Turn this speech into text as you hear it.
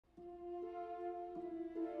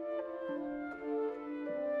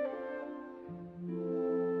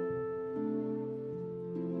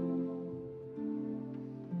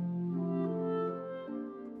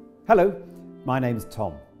Hello, my name's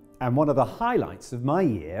Tom, and one of the highlights of my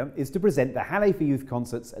year is to present the Hallé For Youth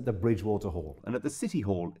concerts at the Bridgewater Hall and at the City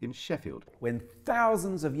Hall in Sheffield, when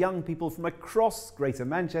thousands of young people from across Greater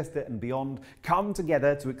Manchester and beyond come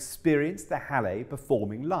together to experience the Hallé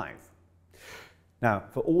performing live. Now,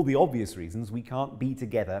 for all the obvious reasons, we can't be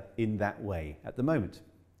together in that way at the moment.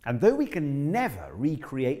 And though we can never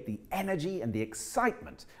recreate the energy and the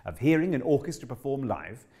excitement of hearing an orchestra perform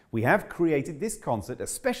live, we have created this concert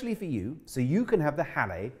especially for you, so you can have the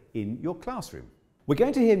Hallé in your classroom. We're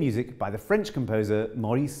going to hear music by the French composer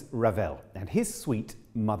Maurice Ravel and his suite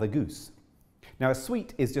Mother Goose. Now, a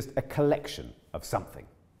suite is just a collection of something.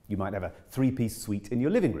 You might have a three-piece suite in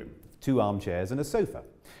your living room, 2 armchairs and a sofa.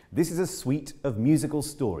 This is a suite of musical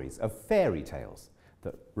stories, of fairy tales,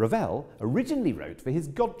 that Ravel originally wrote for his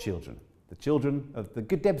godchildren, the children of the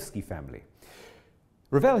Godebski family.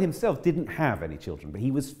 Ravel himself didn't have any children, but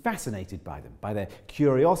he was fascinated by them, by their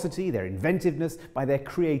curiosity, their inventiveness, by their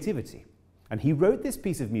creativity. And he wrote this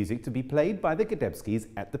piece of music to be played by the Godebskis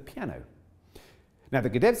at the piano. Now, the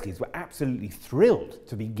Godebskis were absolutely thrilled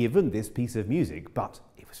to be given this piece of music, but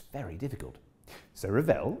it was very difficult. So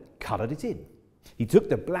Ravel coloured it in. He took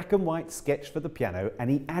the black and white sketch for the piano and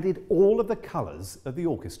he added all of the colours of the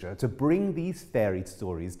orchestra to bring these fairy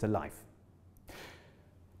stories to life.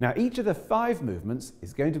 Now, each of the 5 movements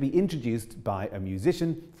is going to be introduced by a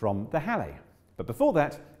musician from the Hallé. But before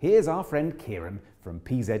that, here's our friend Kieran from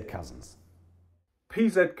PZ Cussons.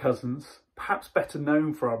 PZ Cussons, perhaps better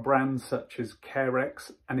known for our brands such as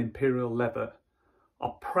Carex and Imperial Leather,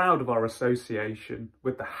 are proud of our association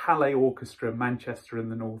with the Hallé Orchestra Manchester in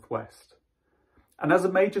the Northwest. And as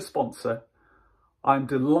a major sponsor, I'm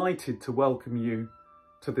delighted to welcome you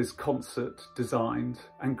to this concert designed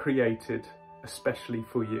and created especially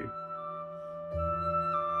for you.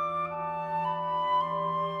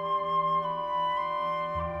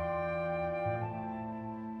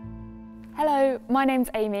 Hello, my name's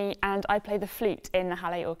Amy and I play the flute in the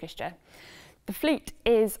Hallé Orchestra. The flute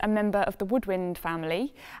is a member of the woodwind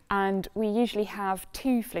family and we usually have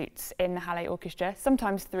 2 flutes in the Hallé Orchestra,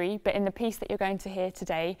 sometimes 3, but in the piece that you're going to hear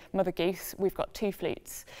today, Mother Goose, we've got 2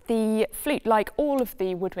 flutes. The flute, like all of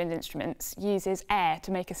the woodwind instruments, uses air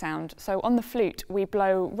to make a sound. So on the flute we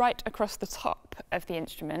blow right across the top of the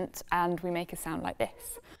instrument and we make a sound like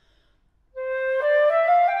this.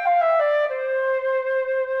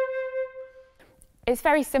 It's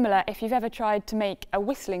very similar if you've ever tried to make a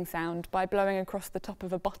whistling sound by blowing across the top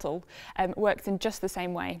of a bottle. It works in just the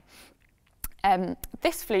same way.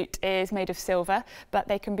 This flute is made of silver, but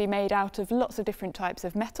they can be made out of lots of different types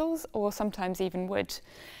of metals or sometimes even wood.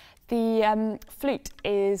 The flute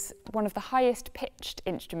is one of the highest pitched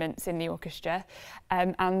instruments in the orchestra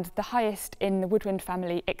and the highest in the woodwind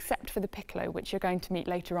family except for the piccolo, which you're going to meet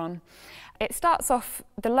later on. It starts off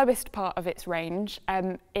the lowest part of its range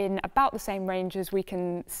in about the same range as we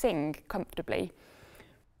can sing comfortably.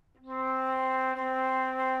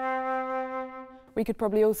 We could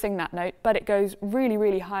probably all sing that note, but it goes really,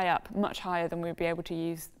 really high up, much higher than we'd be able to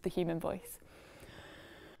use the human voice.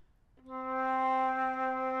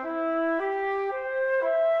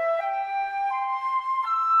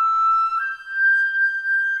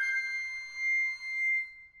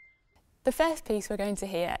 The first piece we're going to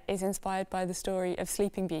hear is inspired by the story of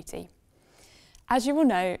Sleeping Beauty. As you will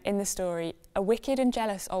know, in the story, a wicked and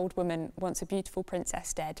jealous old woman wants a beautiful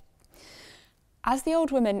princess dead. As the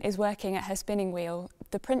old woman is working at her spinning wheel,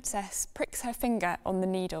 the princess pricks her finger on the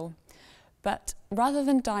needle. But rather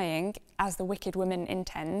than dying, as the wicked woman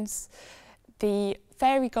intends, the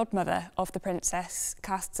fairy godmother of the princess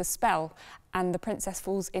casts a spell and the princess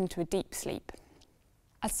falls into a deep sleep.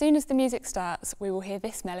 As soon as the music starts, we will hear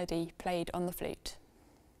this melody played on the flute.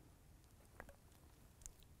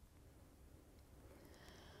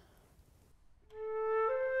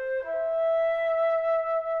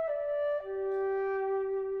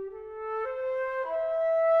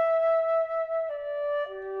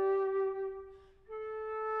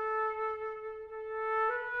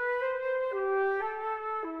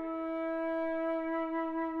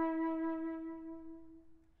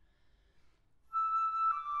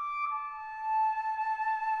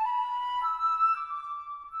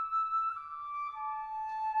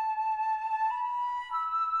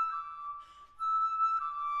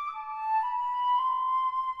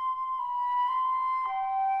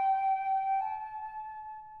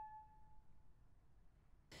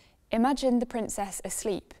 Imagine the princess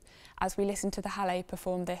asleep as we listen to the Hallé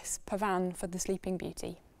perform this Pavane for the Sleeping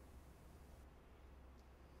Beauty.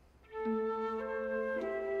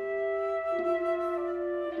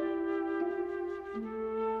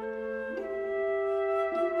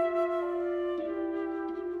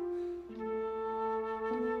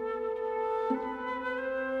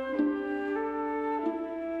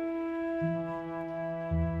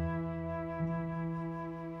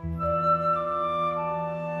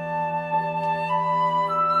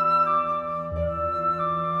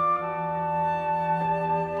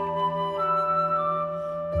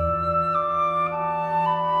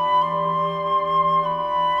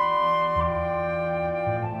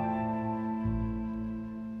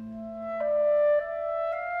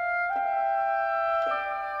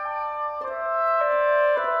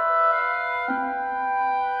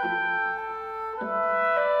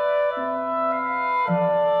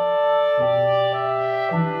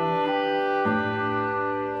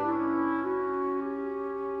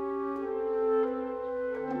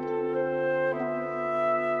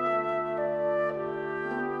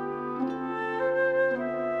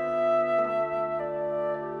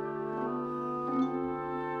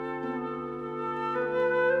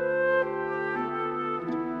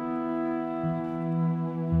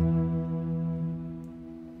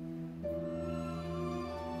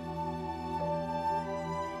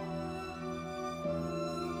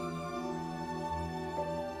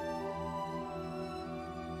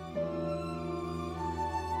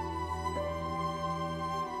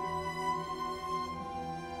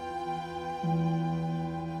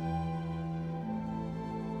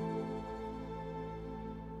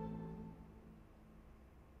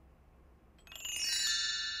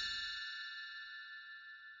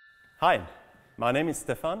 Hi, my name is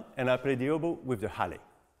Stefan and I play the oboe with the Hallé.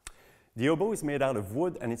 The oboe is made out of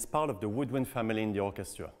wood and it's part of the woodwind family in the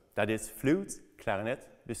orchestra. That is flutes, clarinet,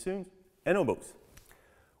 bassoons and oboes.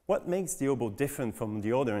 What makes the oboe different from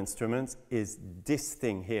the other instruments is this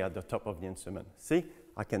thing here at the top of the instrument. See,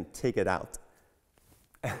 I can take it out.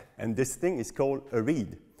 And this thing is called a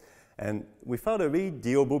reed. And without a reed,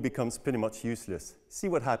 the oboe becomes pretty much useless. See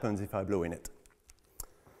what happens if I blow in it.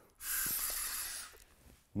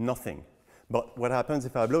 Nothing. But what happens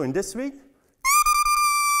if I blow in this reed?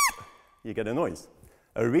 You get a noise.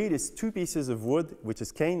 A reed is two pieces of wood which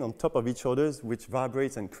is caned on top of each other, which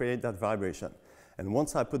vibrates and create that vibration. And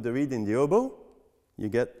once I put the reed in the oboe, you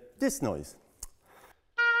get this noise.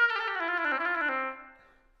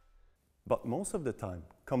 But most of the time,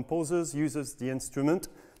 composers use the instrument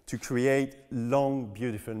to create long,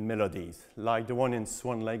 beautiful melodies, like the one in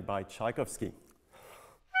Swan Lake by Tchaikovsky.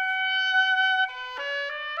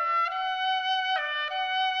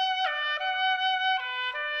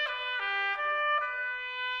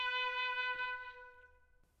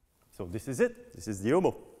 So this is it. This is the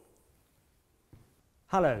oboe.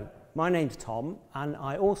 Hello, my name's Tom and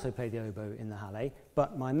I also play the oboe in the Hallé,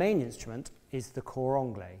 but my main instrument is the cor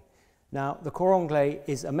anglais. Now, the cor anglais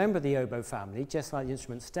is a member of the oboe family, just like the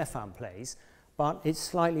instrument Stefan plays, but it's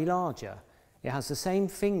slightly larger. It has the same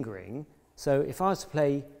fingering, so if I was to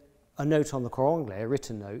play a note on the cor anglais, a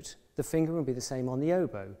written note, the fingering would be the same on the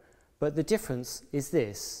oboe. But the difference is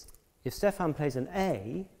this. If Stefan plays an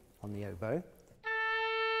A on the oboe,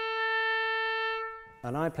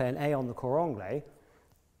 and I play an A on the cor anglais,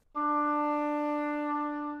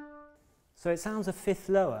 so it sounds a fifth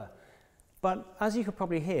lower. But as you could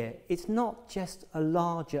probably hear, it's not just a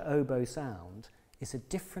larger oboe sound, it's a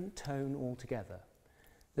different tone altogether.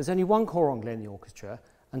 There's only one cor anglais in the orchestra,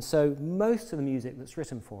 and so most of the music that's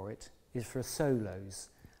written for it is for solos.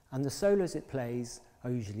 And the solos it plays are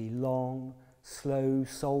usually long, slow,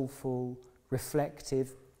 soulful,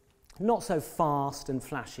 reflective, not so fast and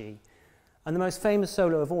flashy. And the most famous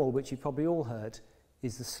solo of all, which you've probably all heard,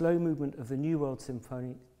 is the slow movement of the New World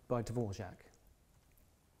Symphony by Dvorak.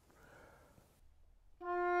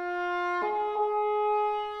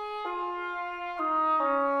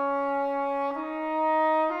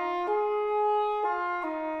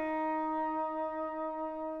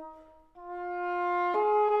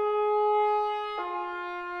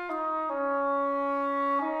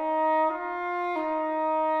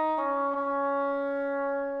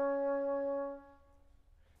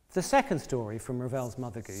 The second story from Ravel's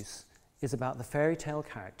Mother Goose is about the fairy tale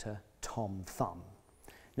character Tom Thumb.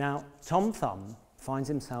 Now, Tom Thumb finds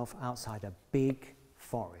himself outside a big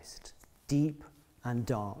forest, deep and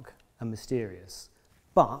dark and mysterious.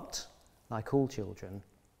 But, like all children,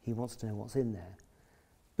 he wants to know what's in there.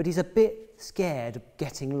 But he's a bit scared of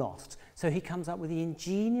getting lost, so he comes up with the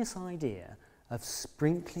ingenious idea of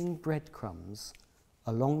sprinkling breadcrumbs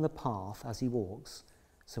along the path as he walks,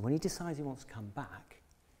 so when he decides he wants to come back,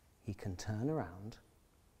 he can turn around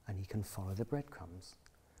and he can follow the breadcrumbs.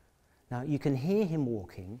 Now, you can hear him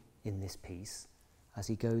walking in this piece as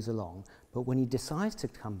he goes along, but when he decides to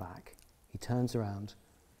come back, he turns around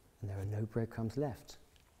and there are no breadcrumbs left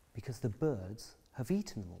because the birds have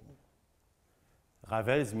eaten them all.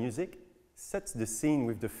 Ravel's music sets the scene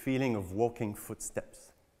with the feeling of walking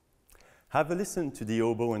footsteps. Have a listen to the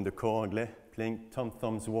oboe and the cor anglais playing Tom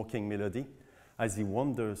Thumb's walking melody as he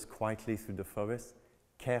wanders quietly through the forest,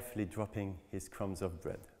 carefully dropping his crumbs of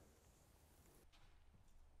bread.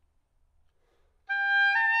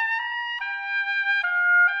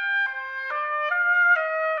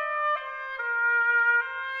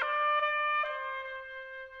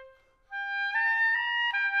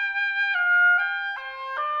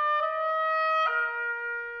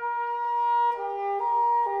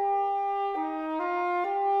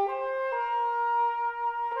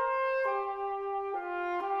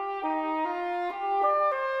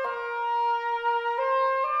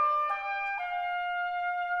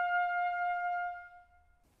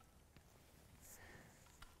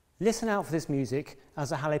 Listen out for this music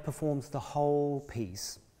as the Hallé performs the whole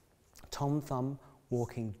piece. Tom Thumb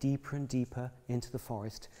walking deeper and deeper into the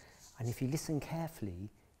forest, and if you listen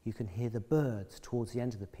carefully, you can hear the birds towards the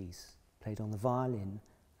end of the piece, played on the violin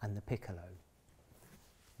and the piccolo.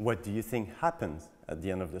 What do you think happens at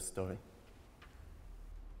the end of the story?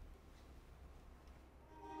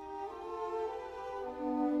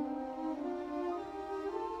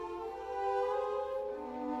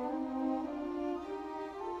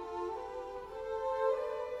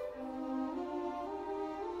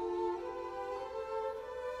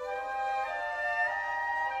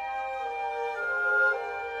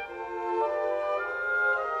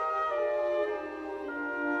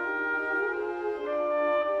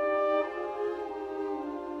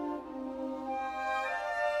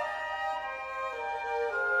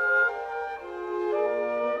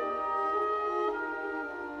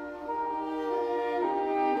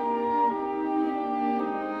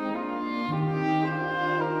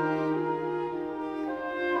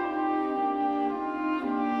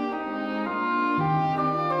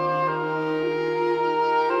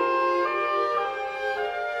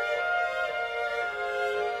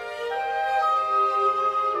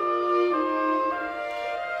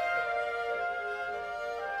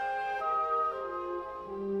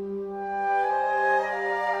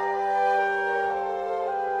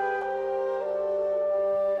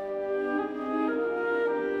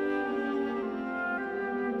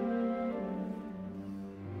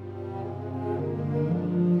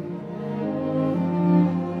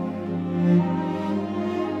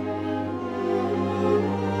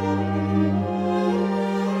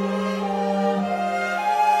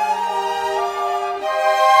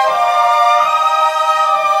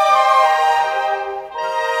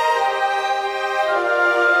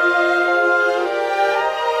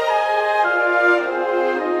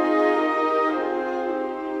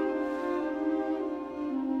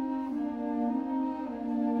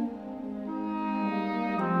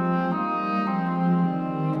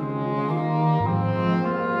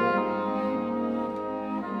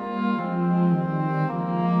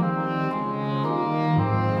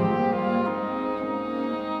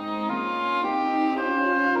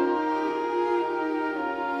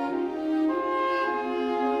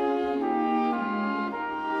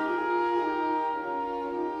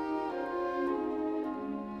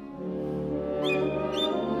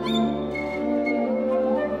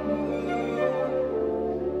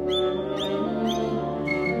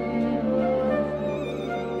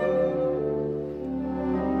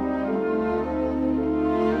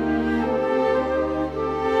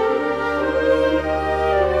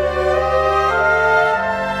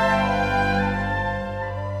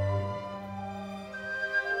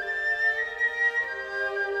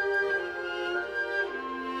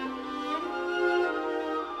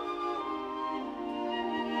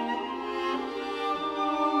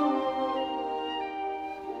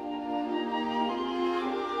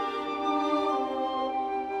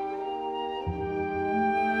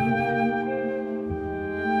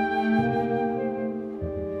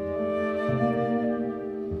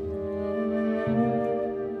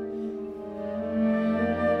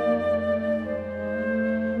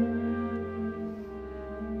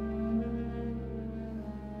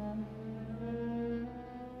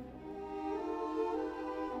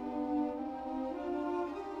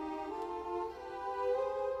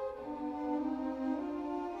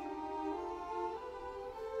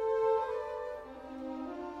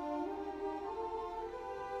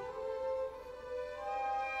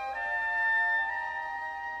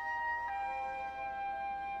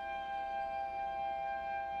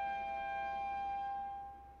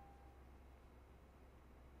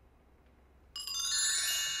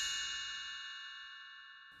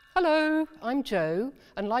 Hello, I'm Jo,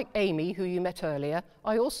 and like Amy, who you met earlier,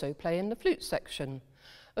 I also play in the flute section.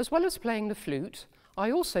 As well as playing the flute,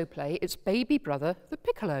 I also play its baby brother, the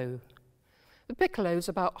piccolo. The piccolo is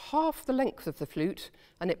about half the length of the flute,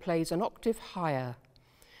 and it plays an octave higher.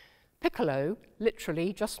 Piccolo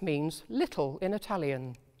literally just means little in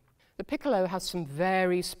Italian. The piccolo has some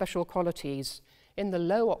very special qualities. In the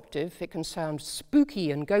low octave, it can sound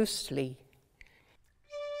spooky and ghostly.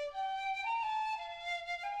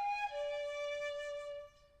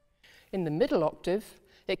 In the middle octave,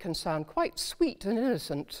 it can sound quite sweet and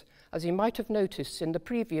innocent, as you might have noticed in the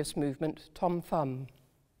previous movement, Tom Thumb.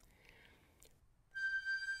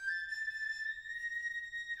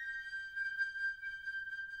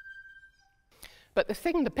 But the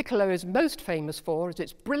thing the piccolo is most famous for is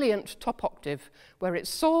its brilliant top octave, where it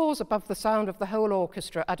soars above the sound of the whole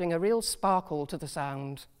orchestra, adding a real sparkle to the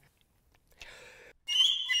sound.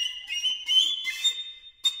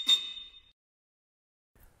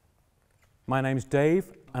 My name's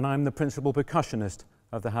Dave, and I'm the principal percussionist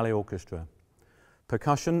of the Hallé Orchestra.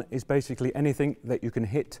 Percussion is basically anything that you can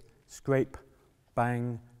hit, scrape,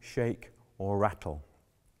 bang, shake, or rattle,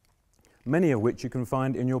 many of which you can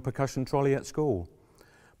find in your percussion trolley at school.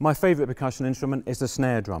 My favourite percussion instrument is the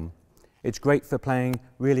snare drum. It's great for playing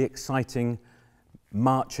really exciting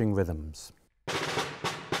marching rhythms.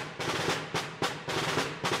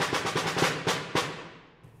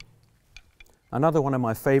 Another one of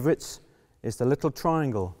my favourites is the little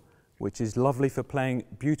triangle, which is lovely for playing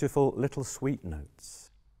beautiful little sweet notes.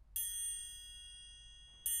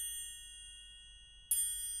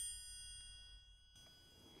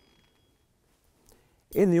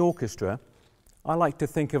 In the orchestra, I like to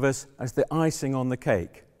think of us as the icing on the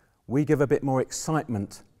cake. We give a bit more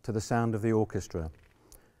excitement to the sound of the orchestra.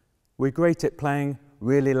 We're great at playing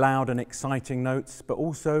really loud and exciting notes, but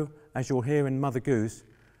also, as you'll hear in Mother Goose,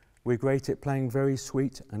 we're great at playing very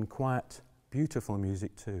sweet and quiet, beautiful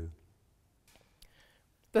music too.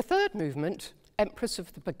 The third movement, Empress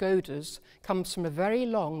of the Pagodas, comes from a very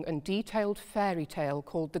long and detailed fairy tale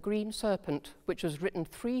called The Green Serpent, which was written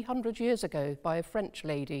 300 years ago by a French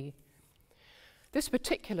lady. This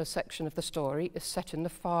particular section of the story is set in the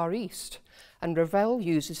Far East, and Ravel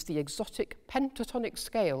uses the exotic pentatonic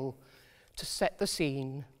scale to set the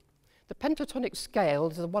scene. The pentatonic scale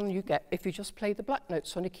is the one you get if you just play the black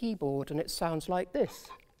notes on a keyboard, and it sounds like this.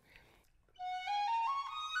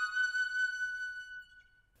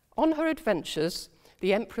 On her adventures,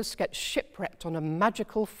 the Empress gets shipwrecked on a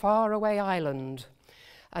magical faraway island,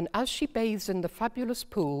 and as she bathes in the fabulous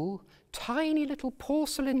pool, tiny little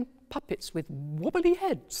porcelain puppets with wobbly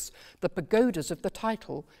heads, the pagodas of the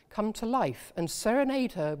title, come to life and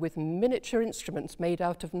serenade her with miniature instruments made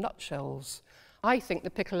out of nutshells. I think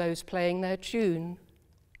the piccolo's playing their tune.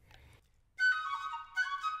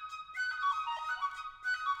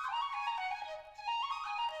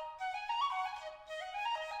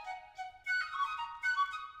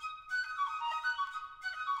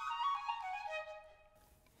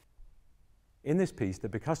 In this piece, the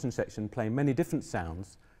percussion section play many different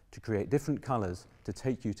sounds to create different colours to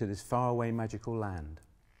take you to this faraway magical land.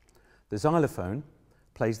 The xylophone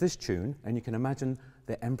plays this tune, and you can imagine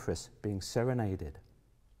the Empress being serenaded.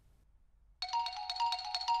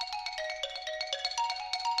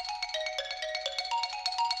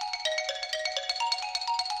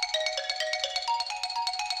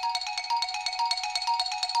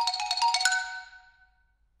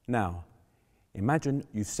 Now, imagine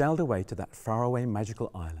you've sailed away to that faraway magical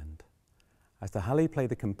island. As the Hallé play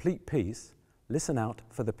the complete piece, listen out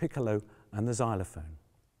for the piccolo and the xylophone.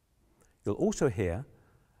 You'll also hear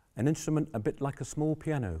an instrument a bit like a small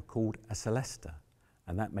piano called a celesta,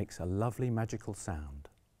 and that makes a lovely magical sound.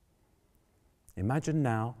 Imagine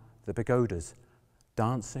now the pagodas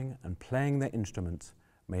dancing and playing their instruments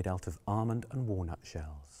made out of almond and walnut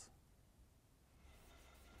shells.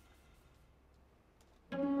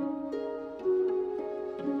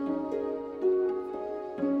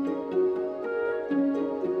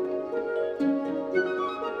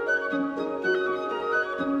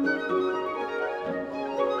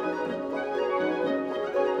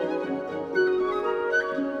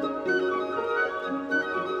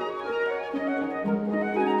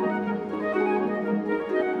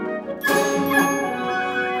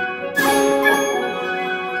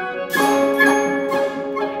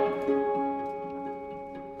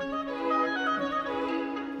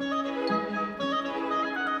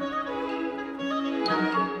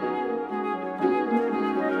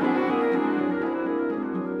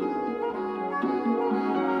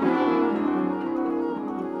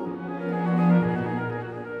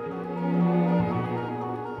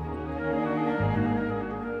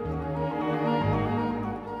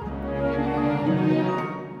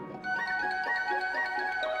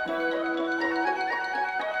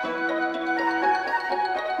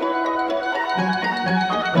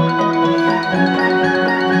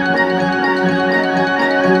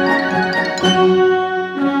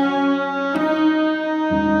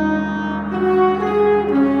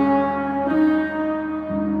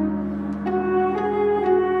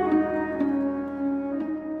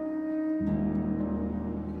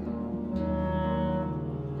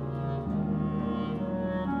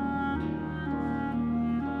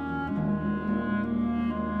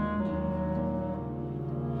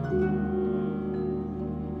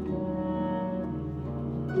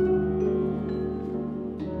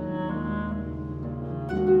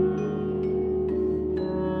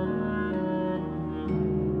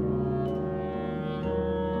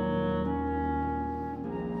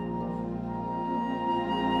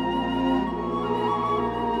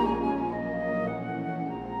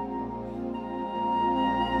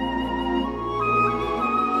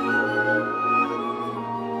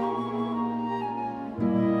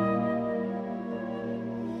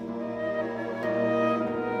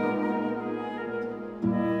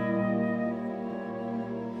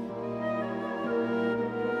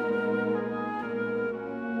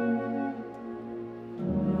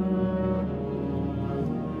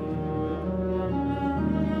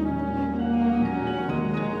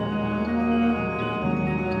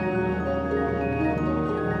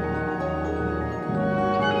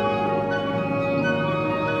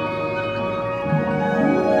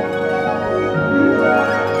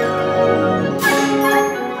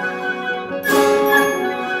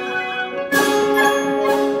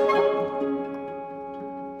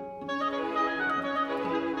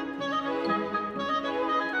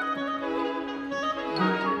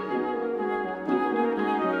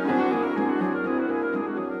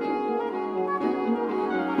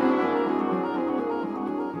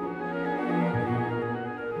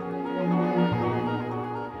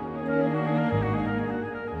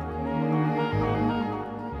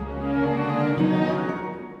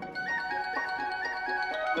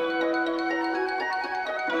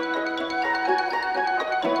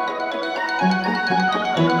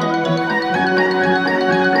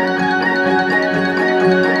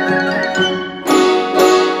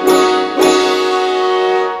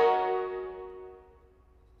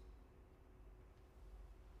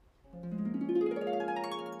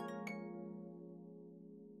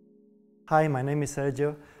 Hi, my name is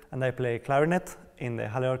Sergio and I play clarinet in the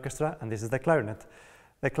Hallé Orchestra, and this is the clarinet.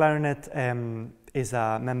 The clarinet is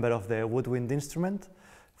a member of the woodwind instrument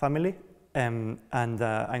family, and I'm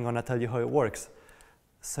going to tell you how it works.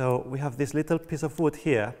 So we have this little piece of wood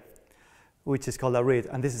here, which is called a reed,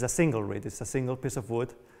 and this is a single reed. It's a single piece of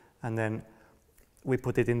wood, and then we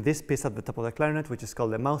put it in this piece at the top of the clarinet, which is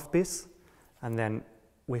called the mouthpiece, and then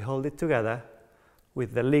we hold it together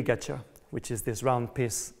with the ligature, which is this round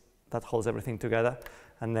piece that holds everything together,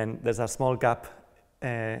 and then there's a small gap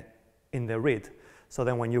in the reed. So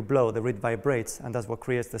then when you blow, the reed vibrates, and that's what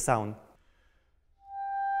creates the sound.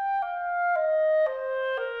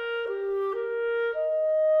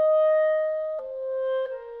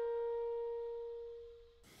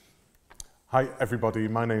 Hi everybody,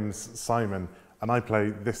 my name's Simon, and I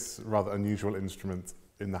play this rather unusual instrument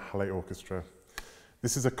in the Hallé Orchestra.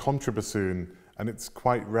 This is a contrabassoon, and it's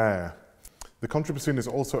quite rare. The contrabassoon is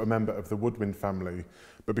also a member of the woodwind family,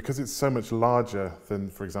 but because it's so much larger than,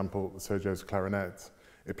 for example, Sergio's clarinet,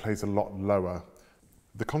 it plays a lot lower.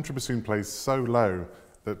 The contrabassoon plays so low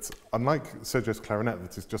that, unlike Sergio's clarinet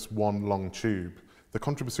that is just one long tube, the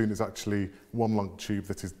contrabassoon is actually one long tube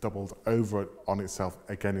that is doubled over on itself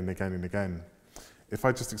again and again and again. If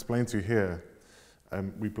I just explain to you here,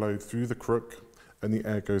 we blow through the crook and the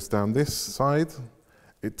air goes down this side.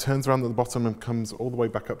 It turns around at the bottom and comes all the way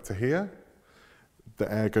back up to here.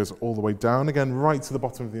 The air goes all the way down again, right to the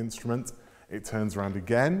bottom of the instrument. It turns around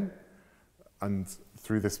again and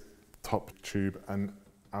through this top tube and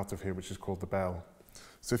out of here, which is called the bell.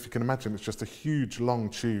 So if you can imagine, it's just a huge long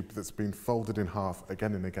tube that's been folded in half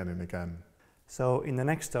again and again and again. So in the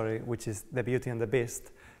next story, which is The Beauty and the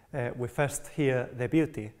Beast, we first hear the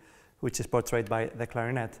beauty, which is portrayed by the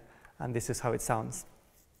clarinet, and this is how it sounds.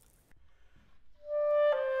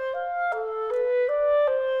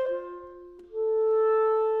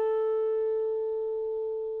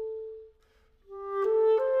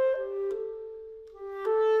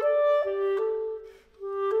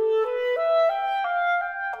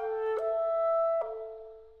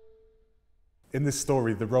 In this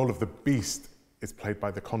story, the role of the beast is played by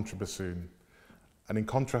the contrabassoon. And in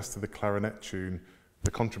contrast to the clarinet tune, the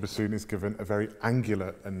contrabassoon is given a very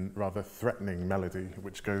angular and rather threatening melody,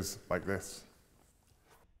 which goes like this.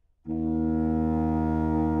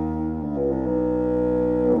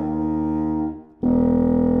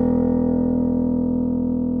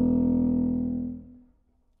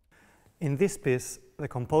 In this piece, the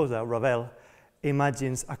composer, Ravel,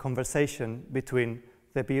 imagines a conversation between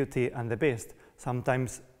the beauty and the beast.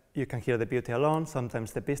 Sometimes you can hear the beauty alone,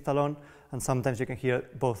 sometimes the beast alone, and sometimes you can hear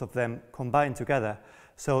both of them combined together.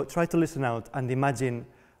 So try to listen out and imagine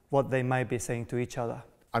what they might be saying to each other.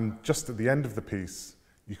 And just at the end of the piece,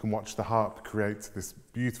 you can watch the harp create this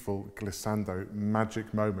beautiful glissando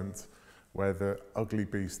magic moment where the ugly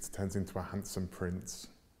beast turns into a handsome prince.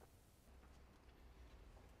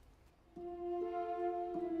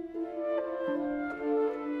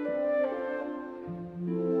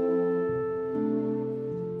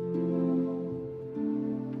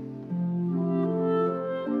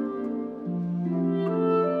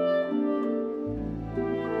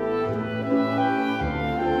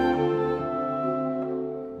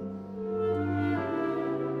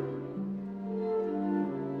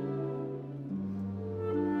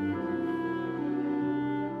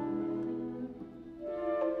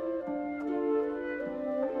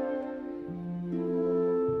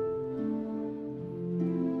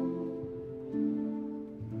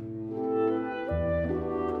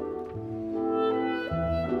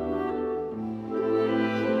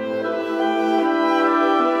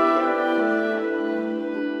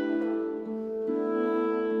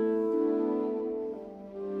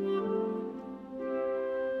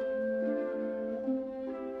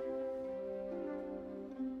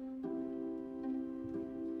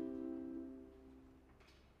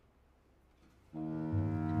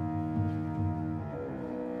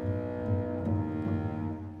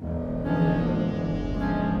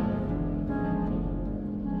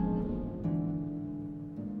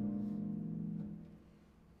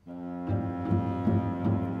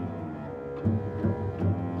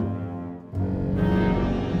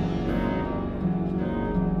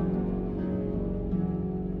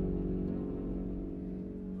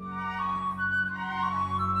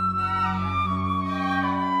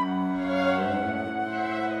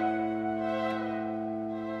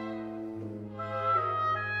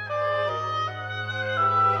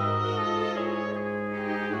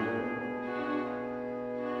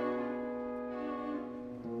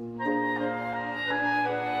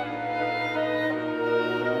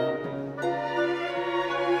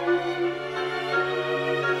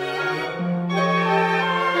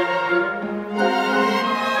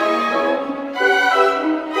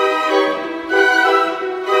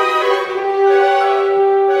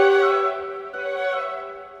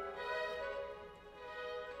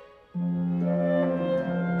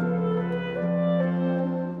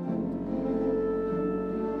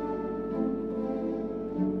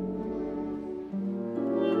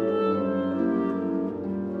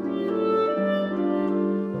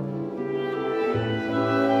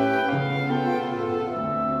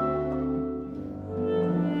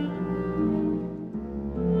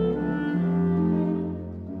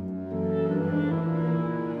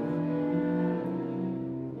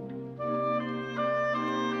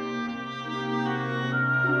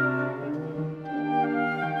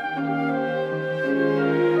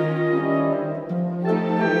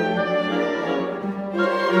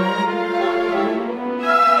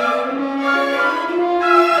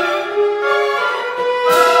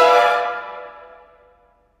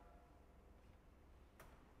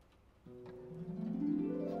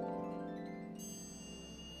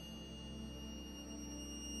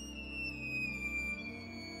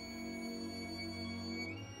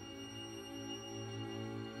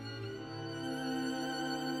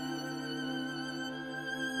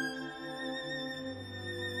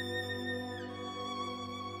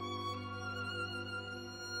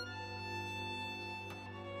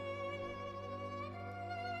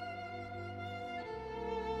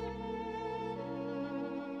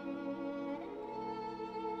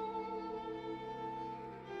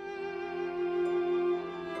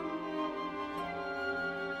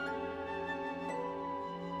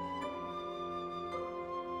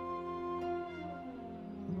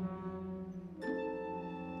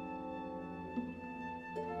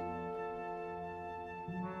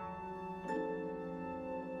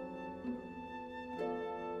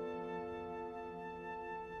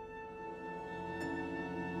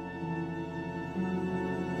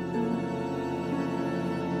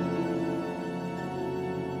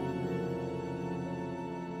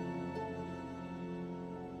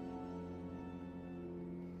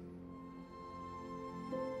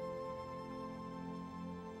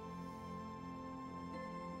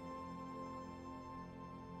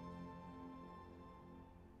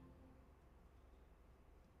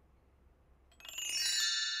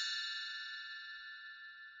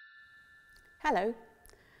 Hello,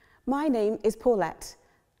 my name is Paulette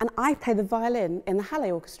and I play the violin in the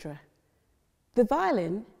Hallé Orchestra. The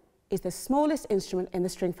violin is the smallest instrument in the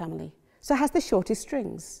string family, so it has the shortest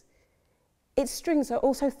strings. Its strings are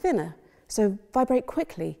also thinner, so vibrate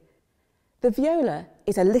quickly. The viola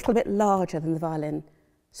is a little bit larger than the violin,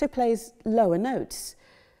 so plays lower notes.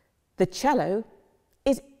 The cello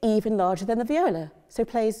is even larger than the viola, so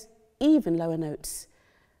plays even lower notes.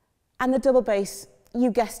 And the double bass, you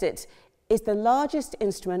guessed it, is the largest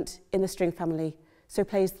instrument in the string family, so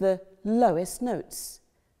plays the lowest notes.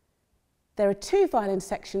 There are two violin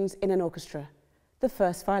sections in an orchestra, the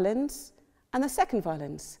first violins and the second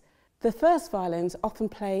violins. The first violins often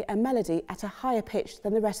play a melody at a higher pitch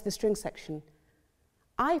than the rest of the string section.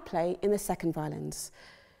 I play in the second violins.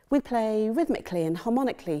 We play rhythmically and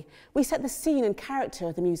harmonically. We set the scene and character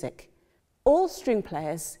of the music. All string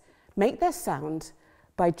players make their sound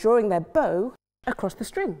by drawing their bow across the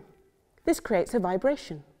string. This creates a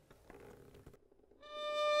vibration.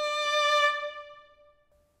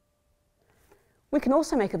 We can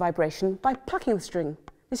also make a vibration by plucking the string.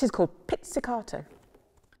 This is called pizzicato.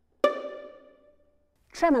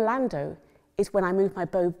 Tremolando is when I move my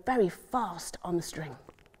bow very fast on the string.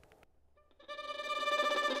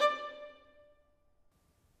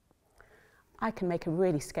 I can make a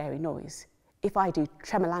really scary noise if I do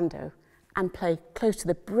tremolando and play close to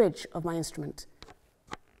the bridge of my instrument.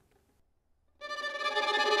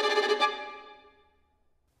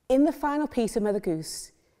 In the final piece of Mother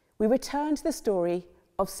Goose, we return to the story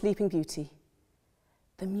of Sleeping Beauty.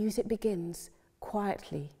 The music begins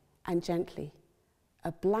quietly and gently,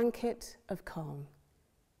 a blanket of calm.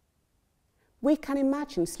 We can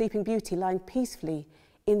imagine Sleeping Beauty lying peacefully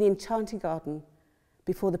in the enchanted garden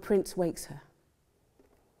before the prince wakes her.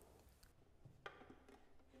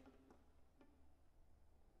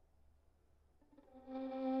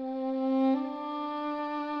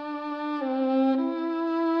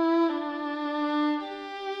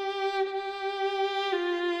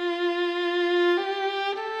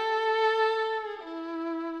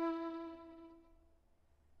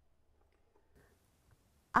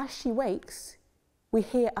 As she wakes, we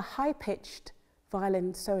hear a high-pitched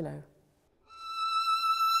violin solo.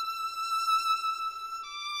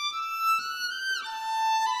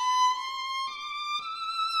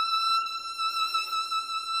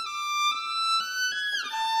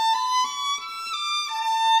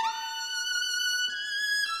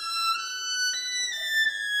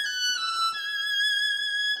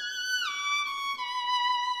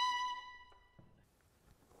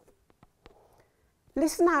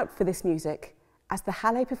 Listen out for this music as the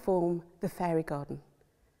Hallé perform the Fairy Garden.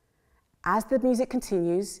 As the music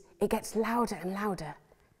continues, it gets louder and louder.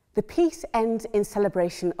 The piece ends in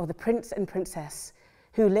celebration of the prince and princess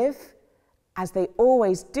who live, as they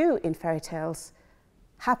always do in fairy tales,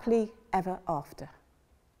 happily ever after.